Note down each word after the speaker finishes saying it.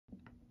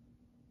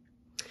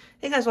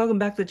Hey guys, welcome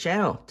back to the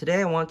channel.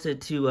 Today I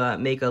wanted to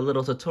make a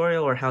little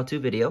tutorial or how-to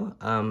video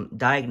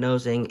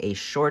diagnosing a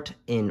short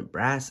in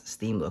brass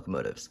steam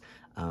locomotives.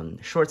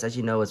 Shorts, as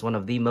you know, is one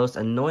of the most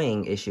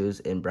annoying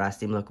issues in brass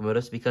steam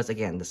locomotives because,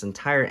 again, this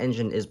entire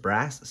engine is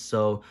brass,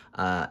 so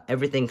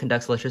everything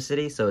conducts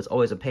electricity, so it's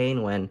always a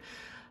pain when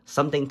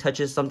something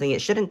touches something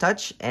it shouldn't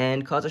touch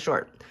and cause a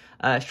short.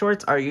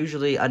 Shorts are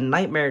usually a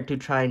nightmare to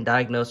try and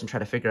diagnose and try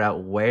to figure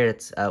out where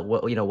it's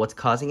what's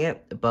causing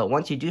it. But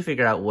once you do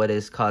figure out what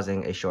is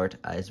causing a short,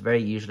 it's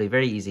usually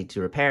very easy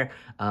to repair.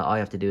 All you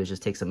have to do is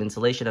just take some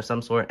insulation of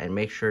some sort and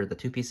make sure the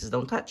two pieces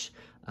don't touch.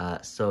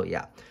 So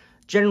yeah,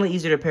 generally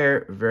easy to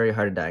repair, very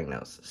hard to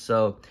diagnose.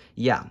 So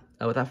yeah,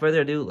 without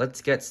further ado,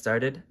 let's get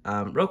started.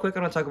 Real quick,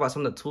 I'm gonna talk about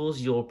some of the tools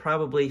you'll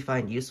probably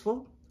find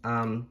useful.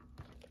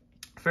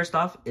 First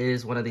off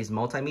is one of these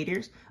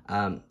multimeters.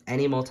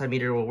 Any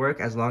multimeter will work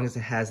as long as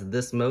it has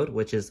this mode,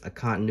 which is a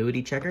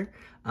continuity checker.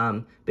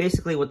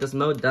 Basically what this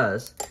mode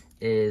does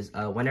is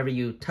whenever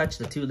you touch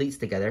the two leads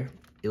together,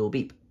 it will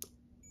beep.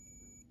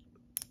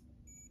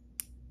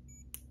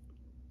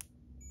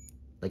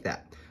 Like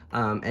that.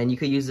 And you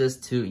could use this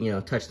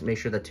to, touch to make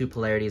sure the two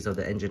polarities of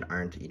the engine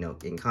aren't,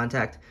 in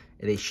contact.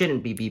 They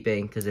shouldn't be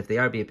beeping, because if they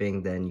are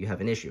beeping, then you have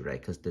an issue, right?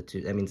 Because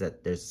that means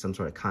that there's some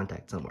sort of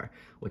contact somewhere,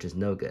 which is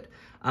no good.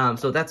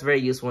 So that's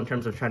very useful in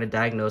terms of trying to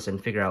diagnose and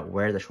figure out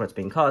where the short's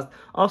being caused.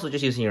 Also,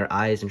 just using your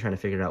eyes and trying to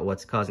figure out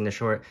what's causing the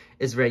short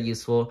is very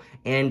useful.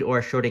 And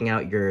or shorting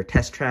out your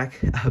test track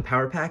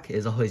power pack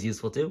is always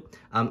useful too.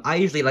 I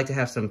usually like to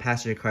have some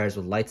passenger cars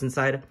with lights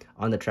inside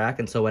on the track,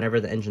 and so whenever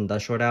the engine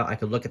does short out, I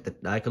could look at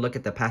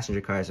the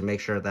passenger cars and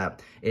make sure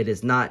that it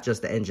is not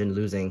just the engine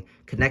losing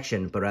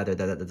connection, but rather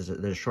that there's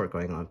a short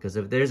going on. Because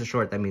if there's a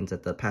short, that means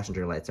that the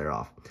passenger lights are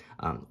off.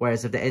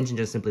 Whereas if the engine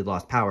just simply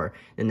lost power,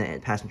 then the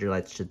passenger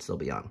lights should still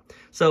be on.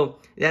 So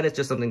that is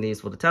just something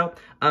useful to tell.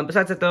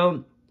 Besides that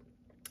though,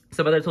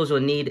 some other tools you'll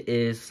need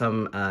is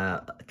some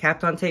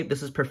Kapton tape.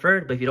 This is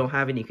preferred, but if you don't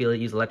have it, you can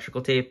use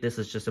electrical tape. This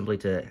is just simply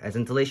as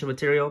insulation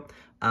material.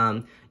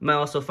 You might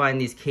also find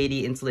these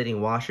KD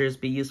insulating washers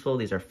be useful.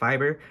 These are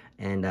fiber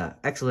and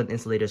excellent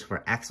insulators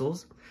for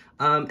axles.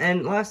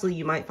 And lastly,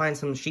 you might find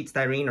some sheet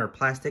styrene or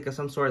plastic of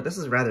some sort. This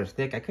is rather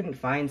thick. I couldn't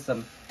find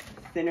some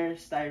thinner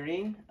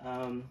styrene.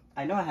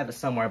 I know I have it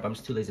somewhere, but I'm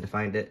just too lazy to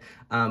find it.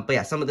 But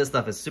yeah, some of this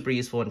stuff is super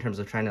useful in terms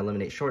of trying to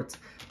eliminate shorts.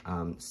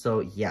 So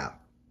yeah.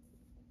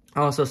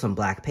 Also, some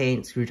black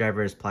paint,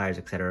 screwdrivers, pliers,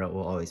 etc.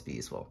 will always be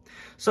useful.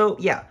 So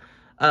yeah,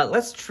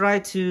 let's try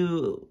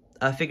to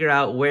figure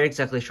out where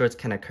exactly shorts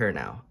can occur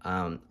now.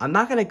 I'm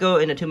not going to go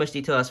into too much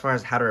detail as far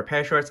as how to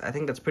repair shorts. I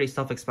think that's pretty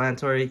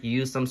self-explanatory. You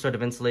use some sort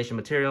of insulation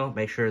material,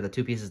 make sure the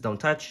two pieces don't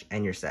touch,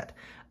 and you're set.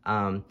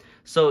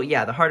 So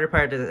yeah, the harder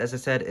part, as I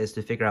said, is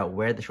to figure out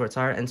where the shorts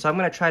are. And so I'm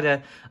going to try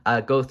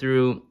to go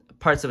through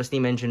parts of a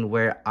steam engine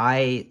where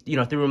I,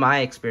 through my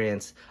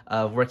experience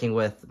of working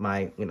with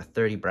my,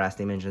 30 brass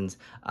steam engines,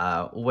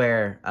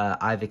 where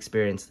I've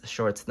experienced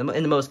shorts in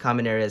the most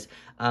common areas.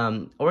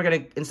 We're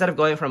gonna, instead of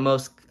going from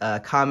most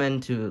common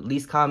to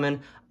least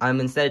common, I'm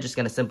instead just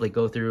gonna simply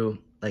go through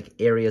like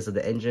areas of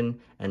the engine,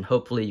 and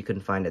hopefully you can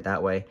find it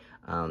that way.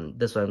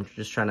 This way I'm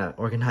just trying to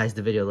organize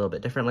the video a little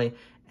bit differently,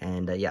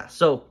 and yeah.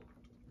 So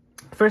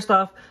first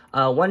off,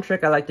 one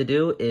trick I like to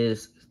do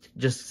is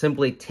just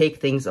simply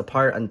take things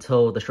apart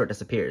until the short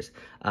disappears.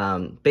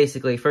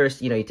 Basically, first,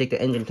 you take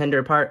the engine tender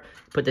apart,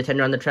 put the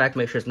tender on the track,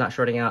 make sure it's not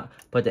shorting out,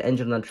 put the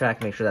engine on the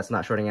track, make sure that's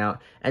not shorting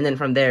out, and then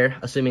from there,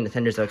 assuming the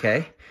tender's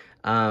okay,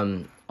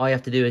 all you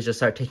have to do is just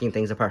start taking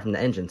things apart from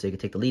the engine. So you can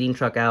take the leading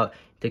truck out,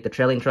 take the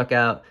trailing truck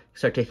out,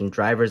 start taking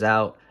drivers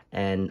out,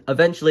 and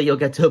eventually you'll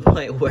get to a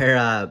point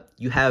where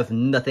you have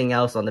nothing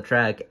else on the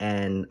track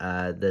and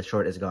the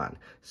short is gone.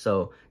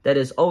 So that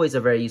is always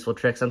a very useful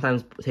trick.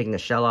 Sometimes taking the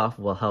shell off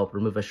will help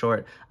remove a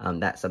short.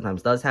 That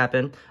sometimes does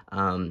happen.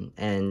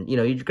 And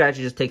you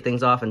gradually just take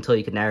things off until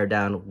you can narrow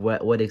down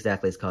what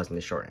exactly is causing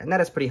the short. And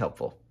that is pretty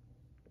helpful.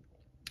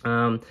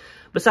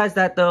 Besides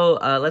that though,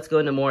 let's go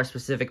into more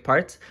specific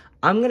parts.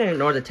 I'm going to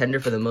ignore the tender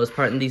for the most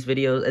part in this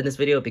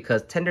video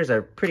because tenders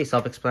are pretty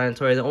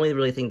self-explanatory. The only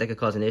really thing that could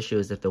cause an issue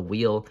is if the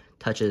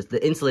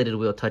insulated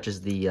wheel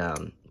touches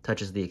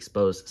the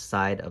exposed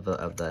side of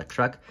the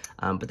truck.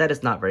 But that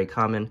is not very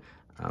common.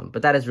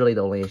 But that is really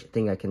the only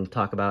thing I can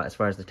talk about as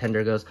far as the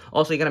tender goes.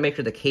 Also, you got to make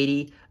sure the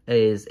KD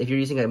is, if you're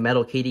using a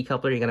metal KD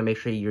coupler, you got to make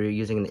sure you're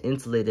using an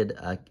insulated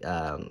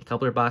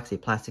coupler box, a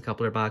plastic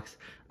coupler box.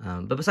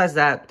 But besides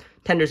that,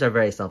 tenders are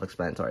very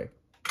self-explanatory.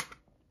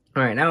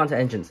 All right, now on to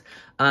engines.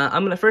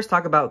 I'm going to first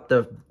talk about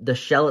the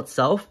shell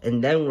itself,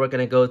 and then we're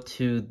going to go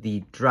to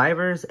the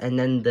drivers and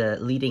then the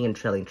leading and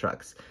trailing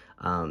trucks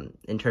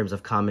in terms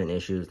of common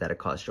issues that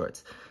cause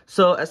shorts.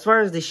 So as far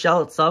as the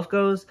shell itself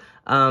goes,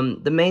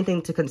 the main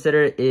thing to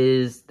consider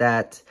is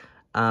that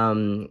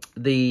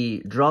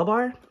the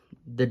drawbar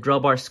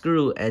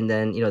screw, and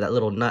then that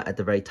little nut at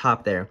the very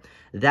top there,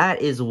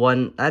 that is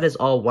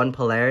all one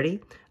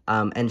polarity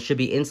and should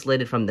be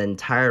insulated from the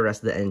entire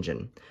rest of the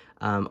engine.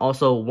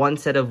 Also, one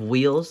set of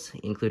wheels,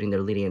 including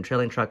their leading and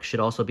trailing truck, should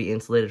also be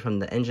insulated from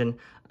the engine,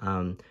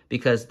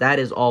 because that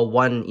is all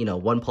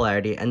one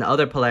polarity, and the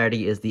other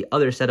polarity is the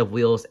other set of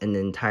wheels and the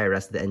entire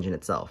rest of the engine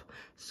itself.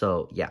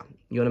 So yeah,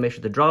 you want to make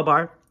sure the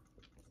drawbar.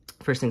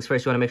 First things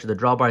first, you want to make sure the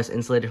drawbar is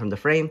insulated from the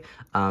frame.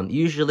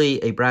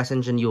 Usually, a brass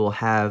engine, you will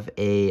have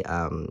a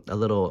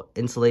little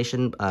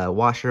insulation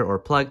washer or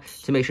plug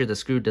to make sure the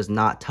screw does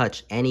not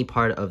touch any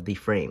part of the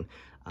frame.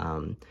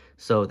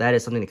 So that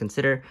is something to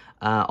consider.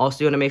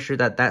 Also, you want to make sure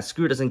that that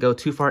screw doesn't go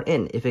too far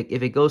in. If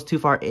it goes too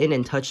far in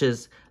and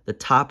touches the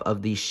top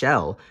of the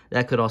shell,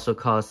 that could also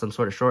cause some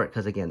sort of short,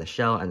 because again, the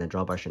shell and the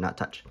drawbar should not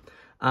touch.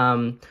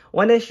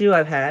 One issue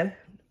I've had,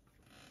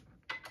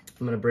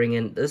 I'm going to bring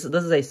in, this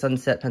is a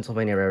Sunset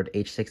Pennsylvania Railroad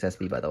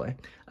H6SB, by the way.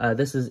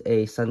 This is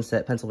a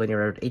Sunset Pennsylvania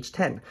Railroad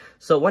H10.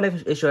 So one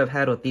issue I've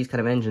had with these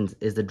kind of engines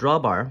is the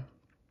drawbar.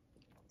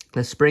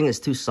 The spring is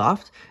too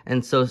soft,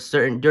 and so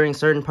during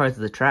certain parts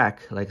of the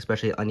track, like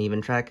especially uneven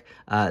track,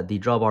 the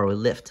drawbar will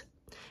lift.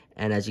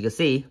 And as you can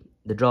see,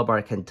 the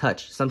drawbar can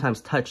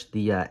sometimes touch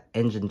the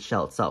engine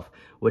shell itself,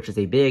 which is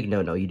a big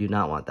no-no. You do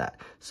not want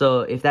that.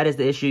 So if that is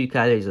the issue, you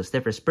can either use a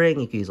stiffer spring,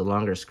 you can use a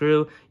longer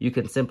screw, you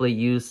can simply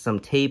use some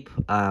tape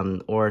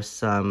or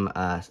some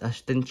a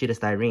thin sheet of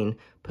styrene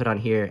put on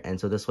here, and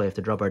so this way if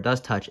the drawbar does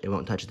touch, it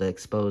won't touch the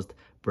exposed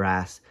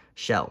brass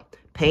shell.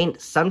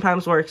 Paint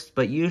sometimes works,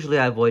 but usually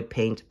I avoid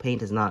paint.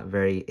 Paint is not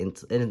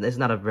it's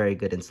not a very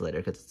good insulator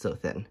because it's so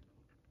thin.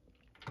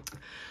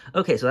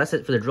 Okay, so that's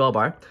it for the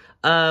drawbar.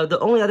 The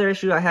only other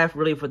issue I have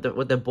really with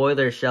the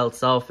boiler shell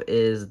itself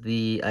is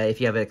the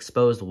if you have an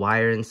exposed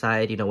wire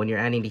inside. You know, when you're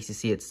adding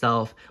DCC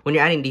itself, when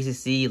you're adding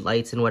DCC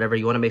lights and whatever,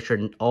 you want to make sure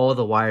all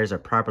the wires are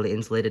properly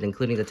insulated,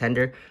 including the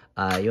tender.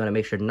 You want to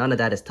make sure none of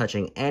that is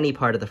touching any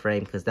part of the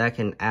frame, because that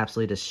can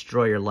absolutely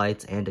destroy your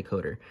lights and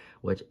decoder,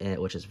 which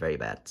is very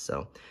bad.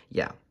 So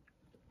yeah.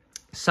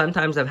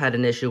 Sometimes I've had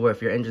an issue where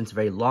if your engine's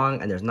very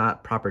long and there's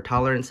not proper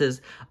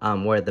tolerances,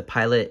 where the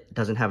pilot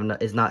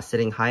is not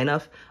sitting high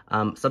enough.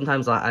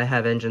 Sometimes I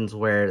have engines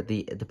where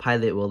the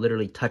pilot will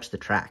literally touch the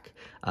track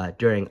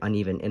during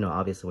uneven.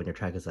 Obviously when your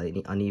track is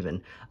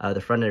uneven,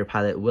 the front of your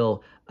pilot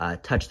will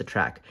touch the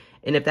track.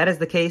 And if that is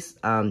the case,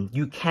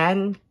 you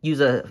can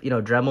use a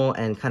Dremel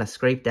and kind of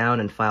scrape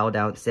down and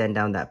sand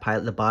down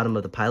the bottom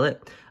of the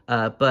pilot.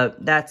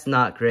 But that's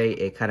not great.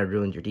 It kind of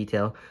ruins your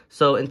detail.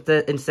 So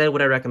instead,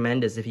 what I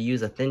recommend is if you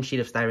use a thin sheet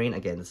of styrene,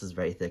 again, this is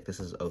very thick, this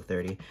is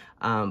 030,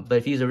 but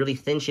if you use a really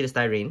thin sheet of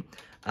styrene,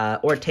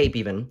 or tape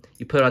even,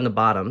 you put it on the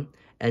bottom,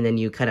 and then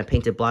you kind of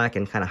paint it black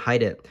and kind of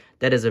hide it.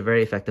 That is a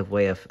very effective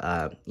way of,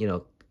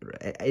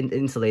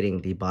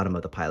 insulating the bottom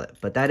of the pilot.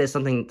 But that is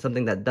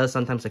something that does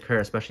sometimes occur,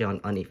 especially on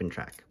uneven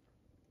track.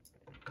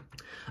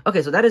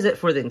 Okay, so that is it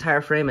for the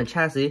entire frame and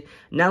chassis.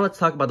 Now let's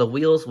talk about the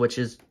wheels, which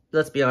is,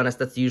 let's be honest,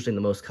 that's usually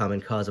the most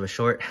common cause of a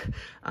short.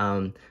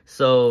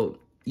 So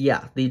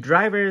yeah, the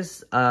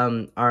drivers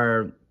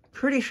are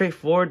pretty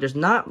straightforward. There's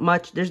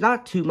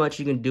not too much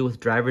you can do with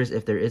drivers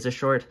if there is a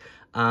short.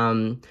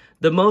 The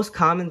most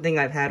common thing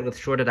I've had with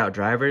shorted out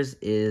drivers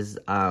is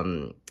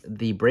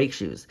the brake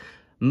shoes.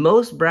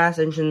 Most brass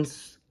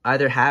engines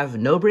either have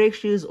no brake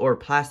shoes or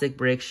plastic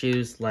brake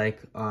shoes,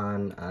 like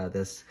on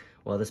this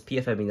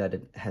PFM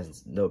United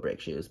has no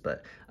brake shoes,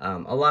 but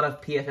a lot of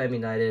PFM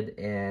United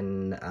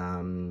and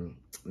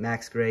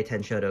Max Gray,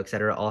 Tenshoto,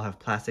 etc. all have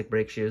plastic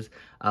brake shoes,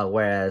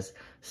 whereas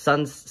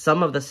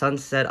some of the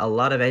Sunset, a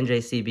lot of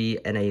NJCB,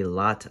 and a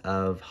lot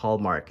of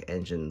Hallmark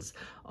engines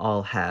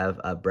all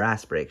have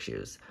brass brake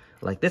shoes,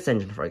 like this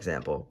engine, for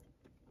example.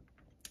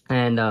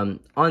 And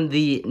on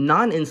the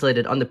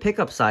non-insulated, on the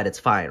pickup side, it's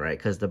fine, right?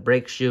 Because the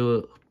brake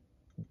shoe,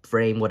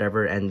 frame,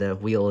 whatever, and the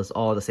wheel is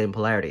all the same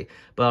polarity.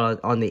 But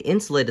on the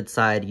insulated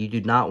side, you do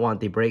not want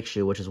the brake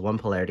shoe, which is one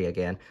polarity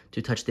again,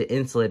 to touch the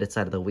insulated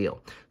side of the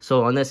wheel.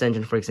 So on this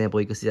engine, for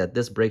example, you can see that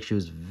this brake shoe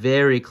is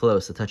very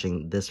close to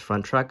touching this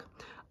front truck.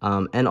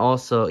 And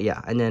also,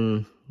 yeah, and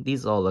then the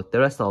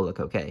rest all look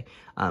okay.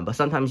 But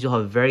sometimes you'll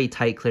have very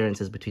tight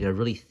clearances between a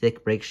really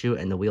thick brake shoe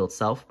and the wheel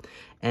itself.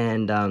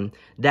 And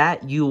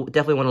that you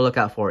definitely want to look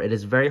out for. It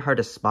is very hard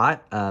to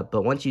spot,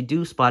 but once you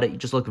do spot it, you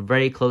just look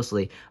very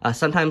closely.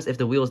 Sometimes if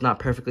the wheel is not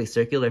perfectly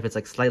circular, if it's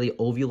like slightly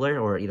ovular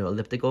or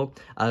elliptical,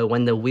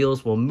 when the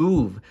wheels will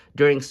move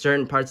during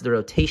certain parts of the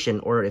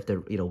rotation, or if the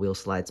wheel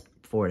slides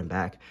forward and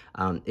back,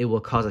 it will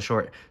cause a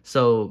short.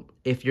 So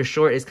if your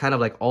short is kind of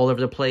like all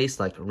over the place,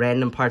 like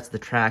random parts of the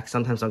track,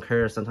 sometimes on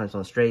curves, sometimes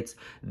on straights,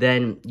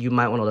 then you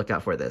might want to look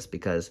out for this,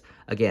 because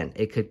again,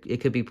 it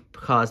could be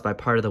caused by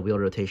part of the wheel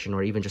rotation,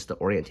 or even just the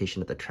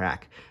orientation of the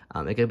track.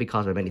 It could be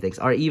caused by many things,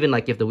 or even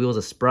like if the wheels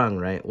are sprung,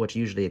 right, which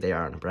usually they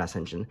are on a brass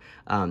engine,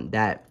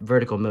 that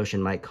vertical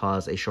motion might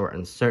cause a short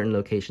in certain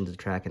locations of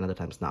the track and other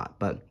times not.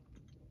 But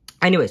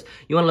anyways,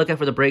 you want to look out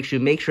for the brake shoe.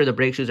 Make sure the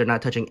brake shoes are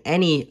not touching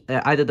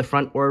either the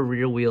front or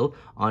rear wheel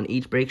on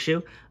each brake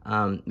shoe.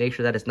 Make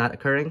sure that it's not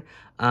occurring.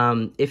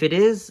 If it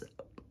is,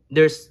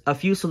 There's a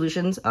few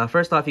solutions.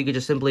 First off, you could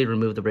just simply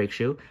remove the brake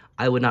shoe.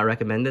 I would not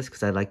recommend this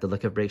because I like the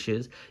look of brake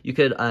shoes. You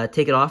could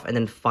take it off and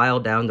then file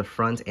down the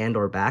front and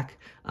or back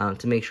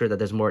to make sure that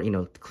there's more,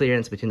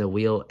 clearance between the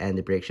wheel and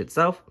the brake shoe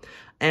itself.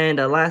 And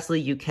lastly,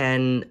 you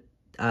can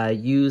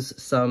use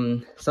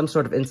some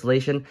sort of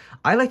insulation.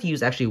 I like to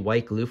use actually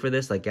white glue for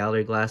this, like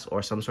gallery glass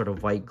or some sort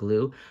of white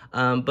glue.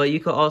 But you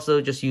could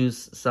also just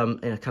use some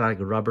kind of like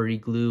rubbery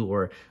glue,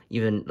 or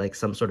even like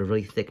some sort of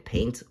really thick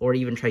paint, or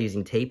even try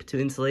using tape to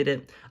insulate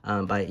it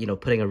by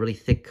putting a really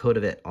thick coat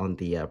of it on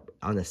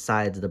the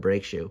sides of the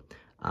brake shoe.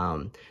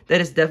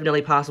 That is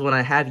definitely possible, and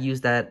I have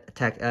used that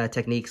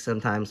technique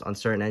sometimes on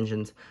certain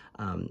engines.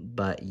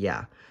 But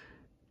yeah.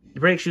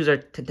 Brake shoes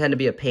tend to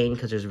be a pain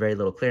because there's very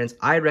little clearance.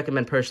 I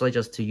recommend personally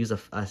just to use a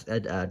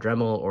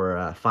Dremel or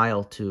a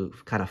file to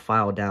kind of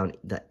file down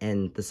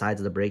the sides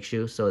of the brake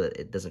shoe so that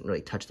it doesn't really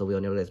touch the wheel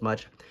nearly as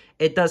much.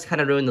 It does kind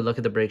of ruin the look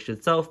of the brake shoe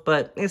itself,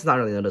 but it's not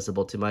really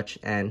noticeable too much.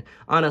 And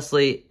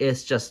honestly,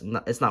 it's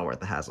not worth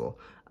the hassle.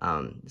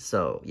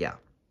 So yeah.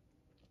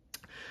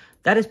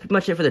 That is pretty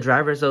much it for the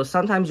drivers, though.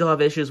 Sometimes you'll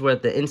have issues where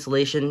the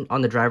insulation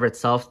on the driver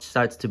itself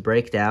starts to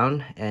break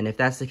down, and if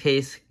that's the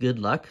case, good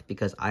luck,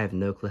 because I have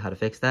no clue how to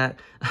fix that.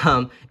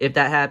 If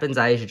that happens,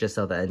 I usually just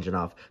sell the engine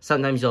off.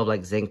 Sometimes you'll have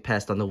like zinc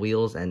pest on the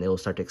wheels, and it will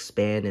start to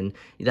expand, and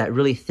that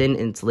really thin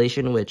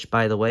insulation, which,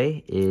 by the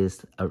way,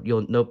 is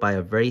you'll note by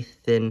a very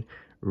thin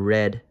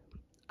red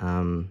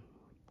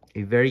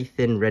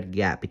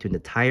gap between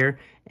the tire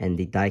and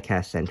the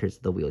die-cast centers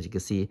of the wheels. You can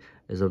see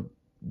there's a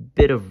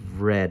bit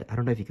of red. I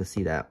don't know if you can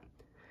see that,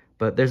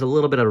 but there's a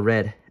little bit of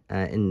red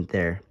in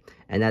there,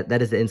 and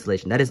that is the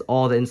insulation. That is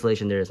all the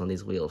insulation there is on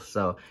these wheels.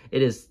 So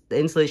the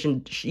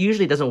insulation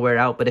usually doesn't wear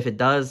out, but if it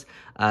does,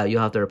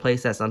 you'll have to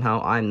replace that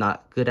somehow. I'm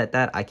not good at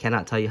that. I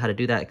cannot tell you how to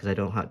do that because I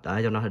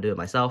don't know how to do it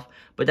myself,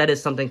 but that is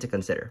something to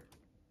consider.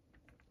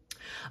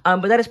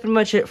 But that is pretty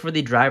much it for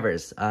the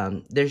drivers.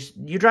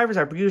 Your drivers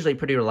are usually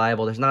pretty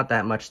reliable. There's not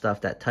that much stuff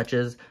that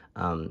touches.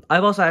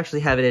 I've also actually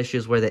had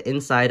issues where the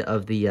inside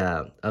of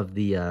the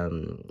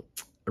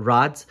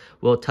rods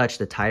will touch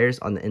the tires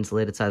on the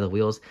insulated side of the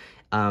wheels.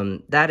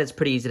 That is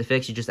pretty easy to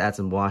fix. You just add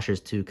some washers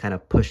to kind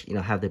of push,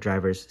 have the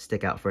drivers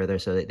stick out further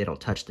so that they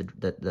don't touch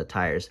the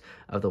tires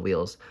of the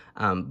wheels.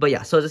 But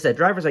yeah, so as I said,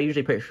 drivers are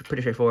usually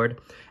pretty straightforward.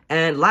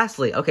 And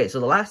lastly, okay, so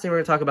the last thing we're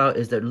going to talk about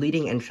is the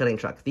leading and trailing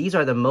truck. These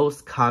are the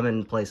most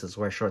common places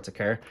where shorts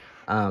occur,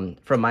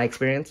 from my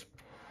experience.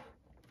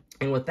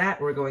 And with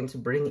that, we're going to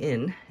bring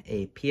in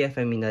a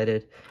PFM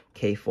United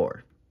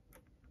K4.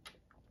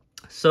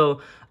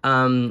 So,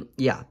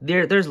 yeah,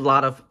 there's a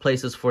lot of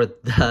places for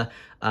the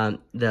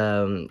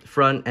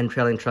front and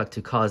trailing truck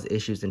to cause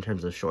issues in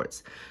terms of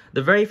shorts.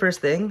 The very first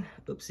thing,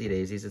 oopsie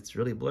daisies, it's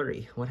really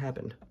blurry. What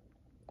happened?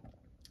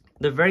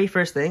 The very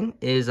first thing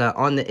is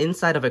on the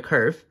inside of a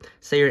curve,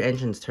 say your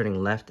engine's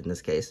turning left in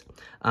this case,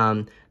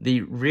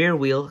 the rear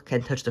wheel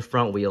can touch the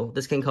front wheel.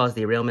 This can cause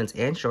derailments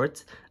and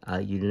shorts.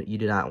 You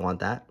do not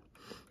want that.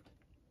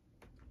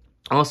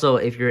 Also,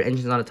 if your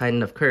engine's on a tight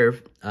enough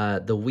curve,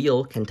 the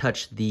wheel can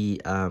touch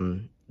the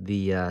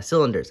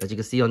cylinders. As you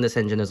can see on this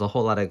engine, there's a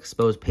whole lot of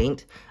exposed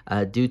paint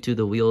due to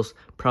the wheels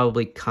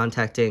probably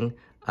contacting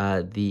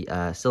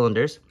the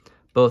cylinders,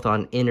 both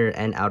on inner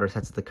and outer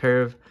sides of the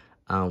curve,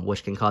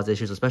 which can cause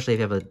issues, especially if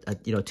you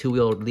have a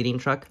two-wheel leading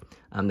truck.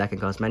 That can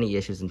cause many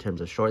issues in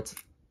terms of shorts.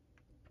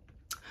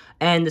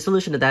 And the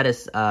solution to that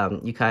is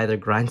you can either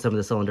grind some of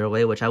the cylinder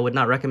away, which I would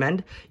not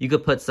recommend. You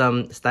could put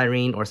some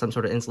styrene or some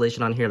sort of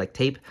insulation on here, like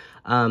tape.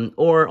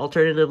 Or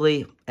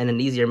alternatively, and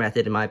an easier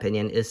method, in my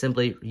opinion, is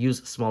simply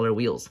use smaller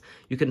wheels.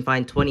 You can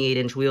find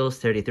 28-inch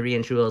wheels,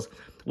 33-inch wheels.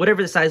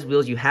 Whatever the size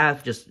wheels you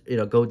have, just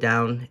go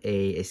down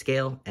a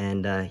scale,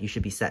 and you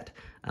should be set.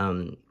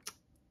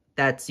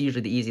 That's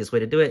usually the easiest way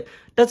to do it.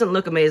 Doesn't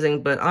look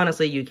amazing, but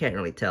honestly, you can't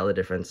really tell the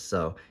difference.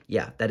 So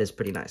yeah, that is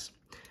pretty nice.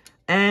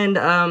 And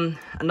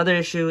another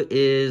issue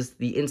is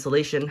the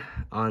insulation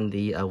on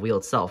the wheel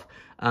itself.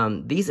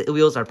 These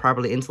wheels are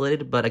properly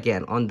insulated, but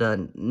again, on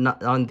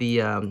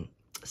the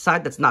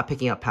side that's not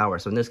picking up power.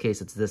 So in this case,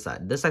 it's this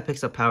side. This side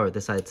picks up power.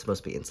 This side is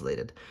supposed to be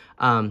insulated.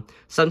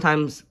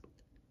 Sometimes,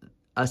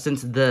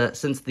 since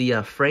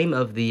the frame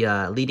of the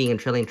leading and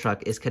trailing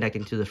truck is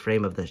connecting to the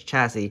frame of the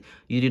chassis,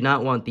 you do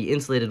not want the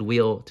insulated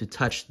wheel to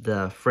touch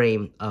the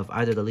frame of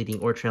either the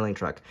leading or trailing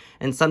truck.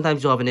 And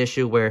sometimes you'll have an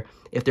issue where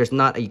if there's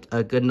not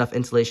a good enough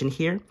insulation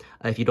here,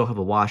 if you don't have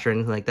a washer or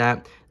anything like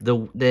that,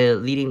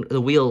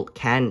 the wheel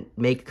can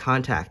make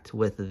contact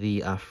with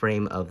the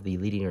frame of the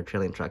leading or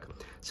trailing truck.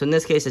 So in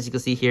this case, as you can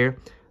see here,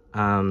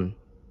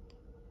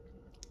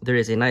 there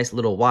is a nice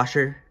little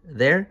washer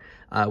there,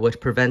 which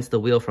prevents the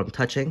wheel from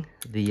touching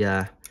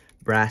the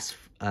brass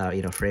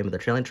frame of the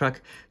trailing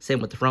truck. Same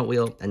with the front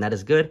wheel, and that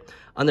is good.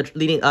 On the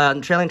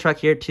trailing truck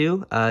here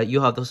too,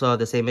 you also have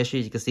the same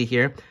issues. You can see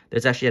here,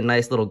 there's actually a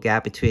nice little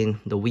gap between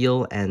the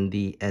wheel and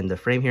the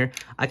frame here.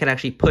 I can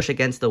actually push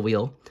against the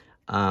wheel,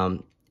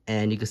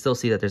 and you can still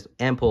see that there's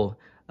ample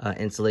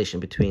insulation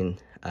between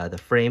the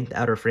frame, the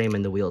outer frame,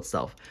 and the wheel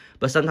itself.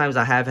 But sometimes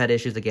I have had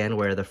issues again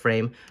where the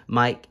frame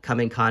might come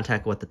in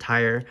contact with the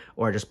tire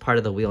or just part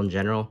of the wheel in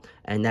general,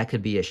 and that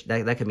could be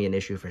that could be an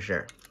issue for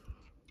sure.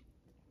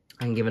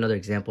 I can give another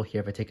example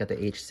here. If I take out the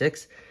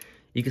H6,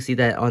 you can see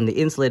that on the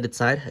insulated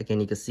side, again,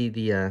 you can see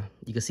the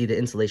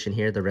insulation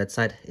here. The red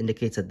side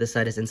indicates that this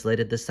side is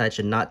insulated. This side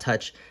should not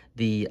touch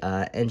the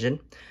engine.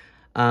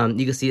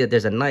 You can see that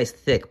there's a nice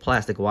thick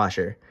plastic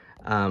washer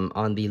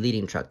on the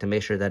leading truck to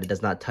make sure that it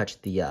does not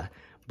touch the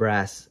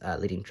brass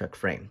leading truck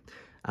frame.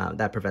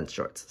 That prevents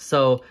shorts.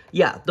 So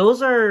yeah,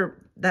 those are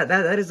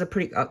that is a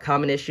pretty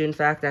common issue, in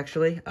fact,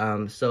 actually.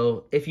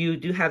 So if you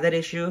do have that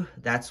issue,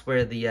 that's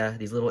where the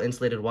these little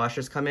insulated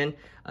washers come in.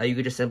 You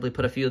could just simply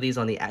put a few of these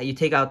on you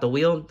take out the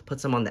wheel, put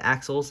some on the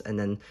axles, and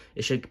then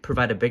it should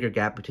provide a bigger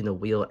gap between the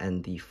wheel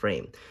and the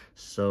frame.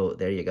 So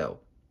there you go.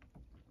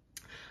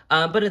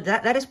 But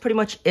that is pretty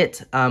much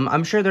it.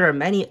 I'm sure there are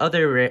many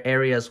other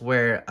areas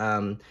where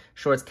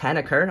shorts can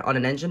occur on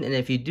an engine, and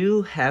if you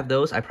do have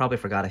those, I probably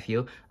forgot a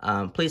few.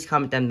 Please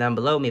comment them down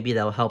below. Maybe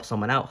that will help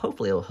someone out.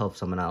 Hopefully it will help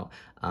someone out,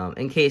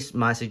 in case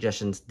my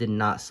suggestions did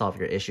not solve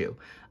your issue.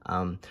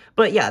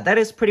 But yeah, that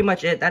is pretty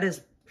much it. That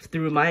is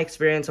through my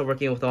experience of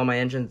working with all my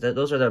engines,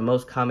 those are the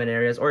most common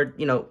areas, or,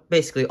 you know,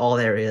 basically all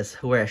areas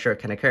where a short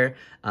can occur.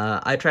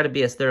 I try to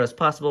be as thorough as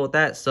possible with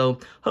that, so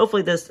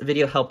hopefully this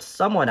video helped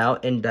someone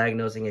out in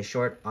diagnosing a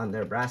short on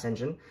their brass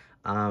engine.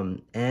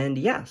 And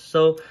yeah,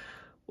 so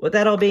with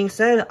that all being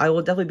said, I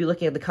will definitely be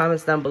looking at the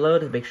comments down below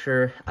to make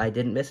sure I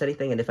didn't miss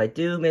anything. And if I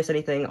do miss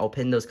anything, I'll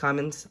pin those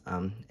comments,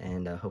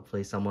 and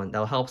hopefully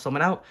that'll help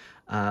someone out.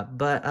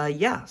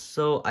 Yeah,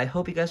 so I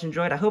hope you guys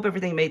enjoyed. I hope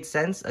everything made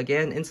sense.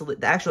 Again,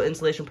 the actual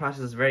installation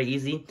process is very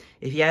easy.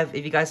 If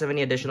you guys have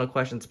any additional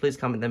questions, please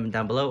comment them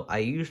down below. I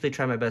usually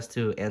try my best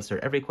to answer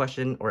every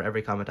question or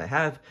every comment I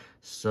have.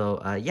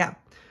 So yeah.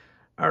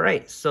 All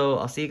right, so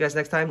I'll see you guys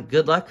next time.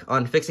 Good luck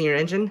on fixing your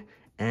engine,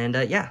 and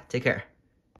yeah, take care.